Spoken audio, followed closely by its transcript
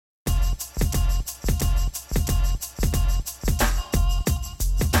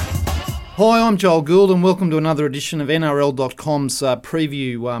Hi, I'm Joel Gould and welcome to another edition of NRL.com's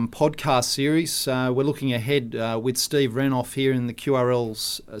preview podcast series. We're looking ahead with Steve Renouf here in the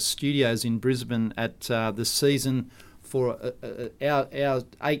QRL's studios in Brisbane at the season for our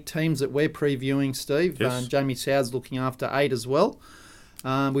 8 teams that we're previewing, Steve. Yes. Jamie Soward's looking after 8 as well.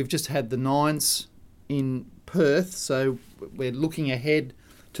 We've just had the Nines in Perth, so we're looking ahead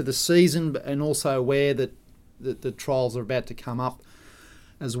to the season and also aware that the trials are about to come up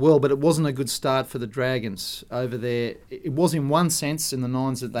as well, but it wasn't a good start for the Dragons over there. It was in one sense in the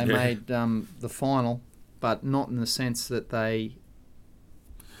Nines that they made the final, but not in the sense that they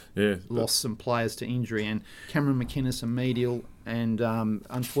lost some players to injury. And Cameron McInnes, a medial, and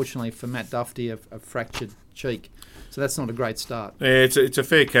unfortunately for Matt Duffy, a fractured cheek. So that's not a great start. Yeah, it's a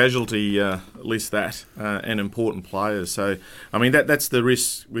fair casualty, at least that, and important players. So, I mean, that's the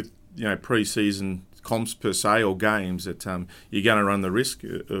risk with pre-season comps per se or games, that you're going to run the risk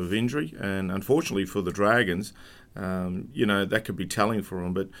of injury, and unfortunately for the Dragons, that could be telling for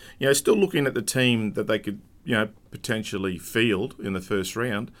them. But still looking at the team that they could potentially field in the first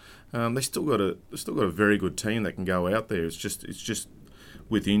round, they still got a very good team that can go out there. It's just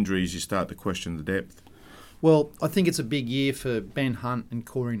with injuries you start to question the depth. Well, I think it's a big year for Ben Hunt and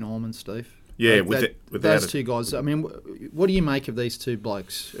Corey Norman, Steve. Yeah, with those two guys. I mean, what do you make of these two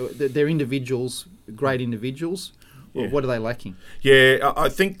blokes? They're individuals, great individuals. Yeah. What are they lacking? Yeah, I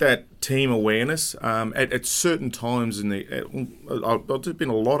think that team awareness at certain times in I've been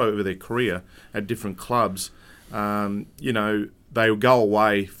a lot over their career at different clubs. They will go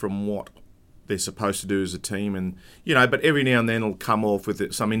away from what they're supposed to do as a team, and but every now and then it'll come off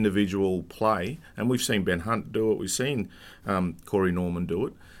with some individual play, and we've seen Ben Hunt do it. We've seen Corey Norman do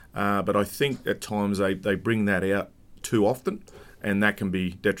it. But I think at times they bring that out too often, and that can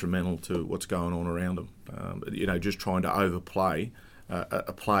be detrimental to what's going on around them. Just trying to overplay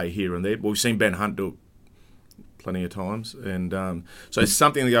a play here and there. But we've seen Ben Hunt do it plenty of times, and so it's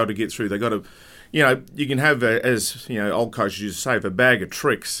something they got to get through. They got to, you can have as old coaches used to say, a bag of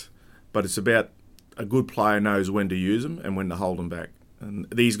tricks, but it's about a good player knows when to use them and when to hold them back. And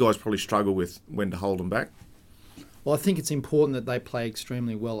these guys probably struggle with when to hold them back. Well, I think it's important that they play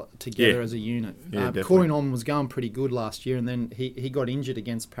extremely well together as a unit. Yeah, Corey Norman was going pretty good last year, and then he got injured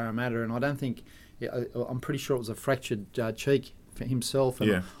against Parramatta, and I don't think, I'm pretty sure it was a fractured cheek for himself,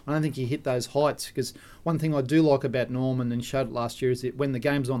 and I don't think he hit those heights, because one thing I do like about Norman, and showed it last year, is that when the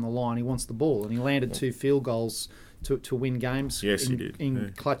game's on the line, he wants the ball, and he landed 2 field goals to win games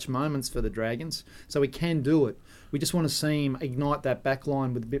in clutch moments for the Dragons. So he can do it. We just want to see him ignite that back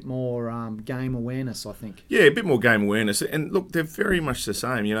line with a bit more game awareness, I think. Yeah, a bit more game awareness. And look, they're very much the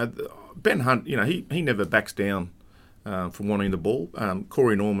same. Ben Hunt, he never backs down from wanting the ball.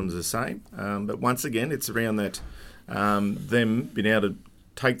 Corey Norman's the same. But once again, it's around that them being able to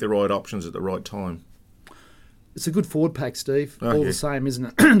take the right options at the right time. It's a good forward pack, Steve. The same,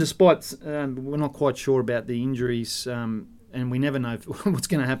 isn't it? Despite we're not quite sure about the injuries, and we never know what's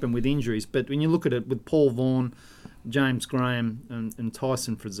going to happen with injuries. But when you look at it with Paul Vaughan, James Graham and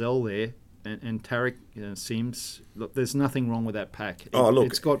Tyson Frizzell there, and Tarek Sims, look, there's nothing wrong with that pack.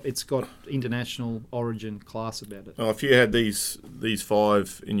 It's got international origin class about it. Oh, if you had these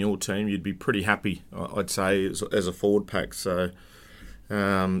 5 in your team, you'd be pretty happy, I'd say, as a forward pack. So,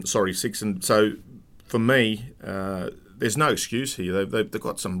 6. And so, for me, there's no excuse here. They've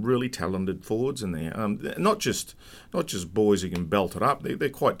got some really talented forwards in there. Not just boys who can belt it up. They're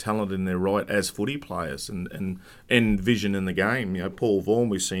quite talented in their right as footy players and vision in the game. Paul Vaughan,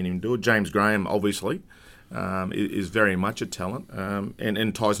 we've seen him do it. James Graham, obviously, is very much a talent.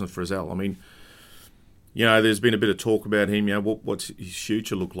 And Tyson Frizzell. I mean, there's been a bit of talk about him. What's his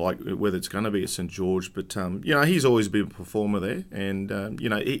future look like? Whether it's going to be at St George, but he's always been a performer there, and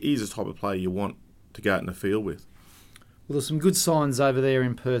he's the type of player you want to go out in the field with. Well, there's some good signs over there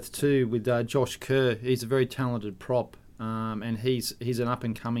in Perth too with Josh Kerr. He's a very talented prop, and he's an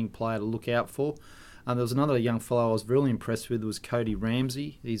up-and-coming player to look out for. There was another young fellow I was really impressed with, was Cody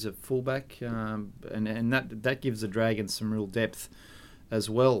Ramsey. He's a fullback, and that gives the Dragons some real depth as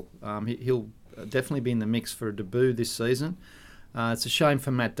well. He'll definitely be in the mix for a debut this season. It's a shame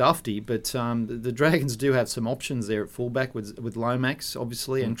for Matt Duffy, but the Dragons do have some options there at fullback with Lomax,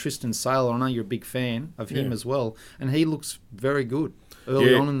 obviously, and Tristan Saylor. I know you're a big fan of him as well, and he looks very good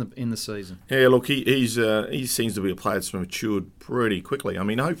early on in the season. Yeah, look, he seems to be a player that's matured pretty quickly. I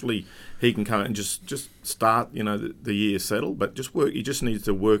mean, hopefully he can come and just start the year settled, but he just needs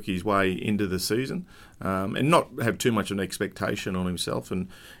to work his way into the season, and not have too much of an expectation on himself. And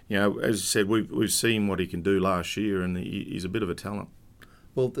as you said, we've seen what he can do last year, and he's a bit of a talent.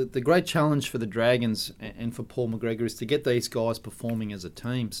 Well, the great challenge for the Dragons and for Paul McGregor is to get these guys performing as a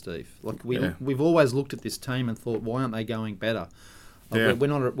team, Steve. Like we've always looked at this team and thought, why aren't they going better? Like we're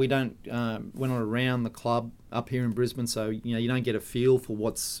not around the club up here in Brisbane, so you don't get a feel for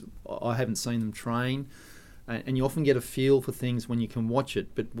what's. I haven't seen them train, and you often get a feel for things when you can watch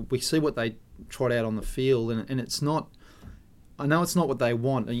it. But we see what they trot out on the field, and it's not. I know it's not what they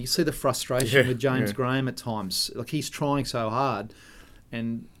want. And you see the frustration with James Graham at times. Like he's trying so hard.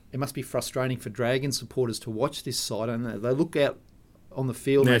 And it must be frustrating for Dragon supporters to watch this side. And they look out on the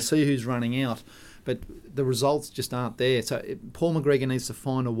field and they see who's running out, but the results just aren't there. So Paul McGregor needs to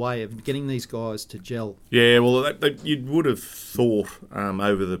find a way of getting these guys to gel. Yeah, well, you would have thought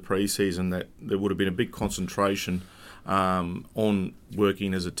over the pre-season that there would have been a big concentration on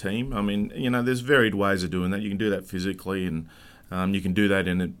working as a team. I mean, there's varied ways of doing that. You can do that physically, and you can do that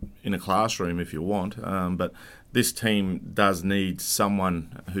in a classroom if you want. But this team does need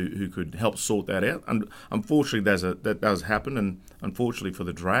someone who could help sort that out. And unfortunately, that does happen. And unfortunately for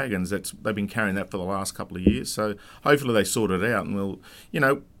the Dragons, they've been carrying that for the last couple of years. So hopefully they sort it out. And we'll,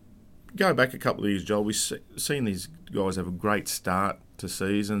 go back a couple of years, Joel, we've seen these guys have a great start to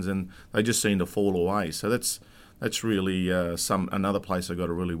seasons, and they just seem to fall away. So that's really another place they've got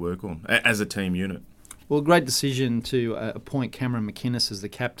to really work on as a team unit. Well, great decision to appoint Cameron McInnes as the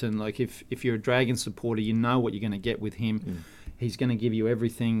captain. Like if you're a Dragon supporter, you know what you're going to get with him. He's going to give you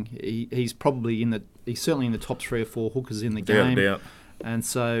everything. He's probably he's certainly in the top 3 or 4 hookers in the game. Doubt. And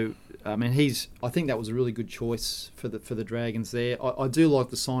so, I mean, I think that was a really good choice for the Dragons there. I do like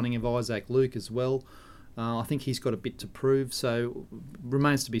the signing of Isaac Luke as well. I think he's got a bit to prove. So,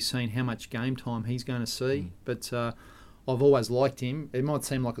 remains to be seen how much game time he's going to see. But I've always liked him. It might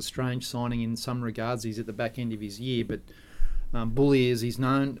seem like a strange signing in some regards. He's at the back end of his year, but bully as he's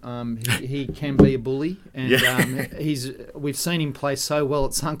known, he can be a bully. And we've seen him play so well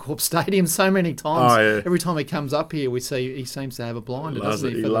at Suncorp Stadium so many times. Oh, yeah. Every time he comes up here, we see he seems to have a blinder, doesn't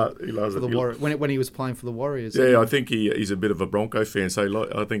he? He loves it. When he was playing for the Warriors. Yeah, I think he's a bit of a Bronco fan, so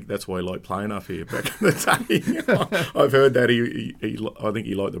I think that's why he liked playing up here back in the day. I've heard that I think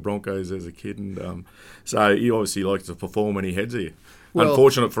he liked the Broncos as a kid, and so he obviously likes to perform when he heads here. Well,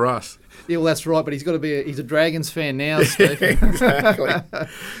 unfortunate for us. Yeah, well, that's right, but he's got to he's a Dragons fan now, Steve. Exactly.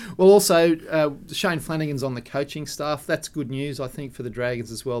 Well, also, Shane Flanagan's on the coaching staff. That's good news, I think, for the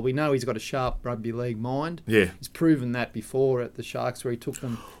Dragons as well. We know he's got a sharp rugby league mind. Yeah. He's proven that before at the Sharks, where he took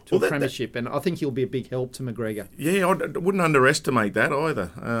them to a premiership, and I think he'll be a big help to McGregor. Yeah, I wouldn't underestimate that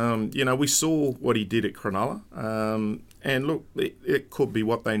either. We saw what he did at Cronulla, and look, it could be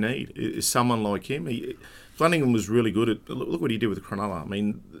what they need, is someone like him. Flanagan was really good at. Look what he did with Cronulla. I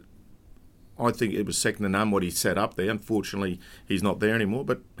mean, I think it was second to none what he set up there. Unfortunately, he's not there anymore,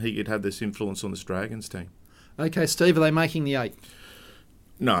 but he could have this influence on this Dragons team. Okay, Steve, are they making the 8?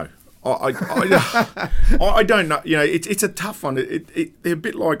 No. I don't know. It's a tough one. They're a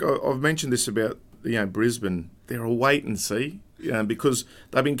bit like, I've mentioned this about Brisbane. They're a wait and see, because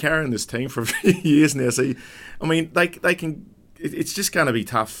they've been carrying this team for a few years now. So, I mean, they can. It's just going to be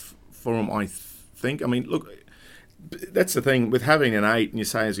tough for them, I think. I mean, look, that's the thing with having an 8, and you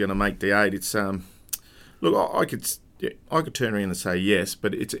say he's going to make the 8. It's look, I could turn around and say yes,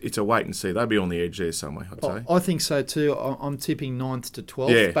 but it's a wait and see. They'll be on the edge there somewhere, I'd say. I think so too. I'm tipping 9th to 12th.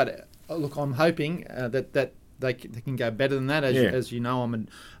 Yeah. But look, I'm hoping that they can go better than that. As you know, I'm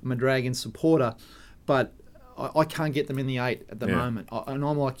a Dragon supporter, but I can't get them in the 8 at the moment. And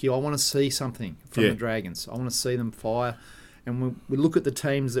I'm like you. I want to see something from the Dragons. I want to see them fire. And we look at the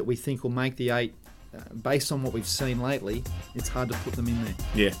teams that we think will make the 8. Based on what we've seen lately, it's hard to put them in there.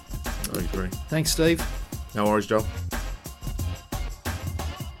 Yeah, I agree. Thanks, Steve. No worries, Joel.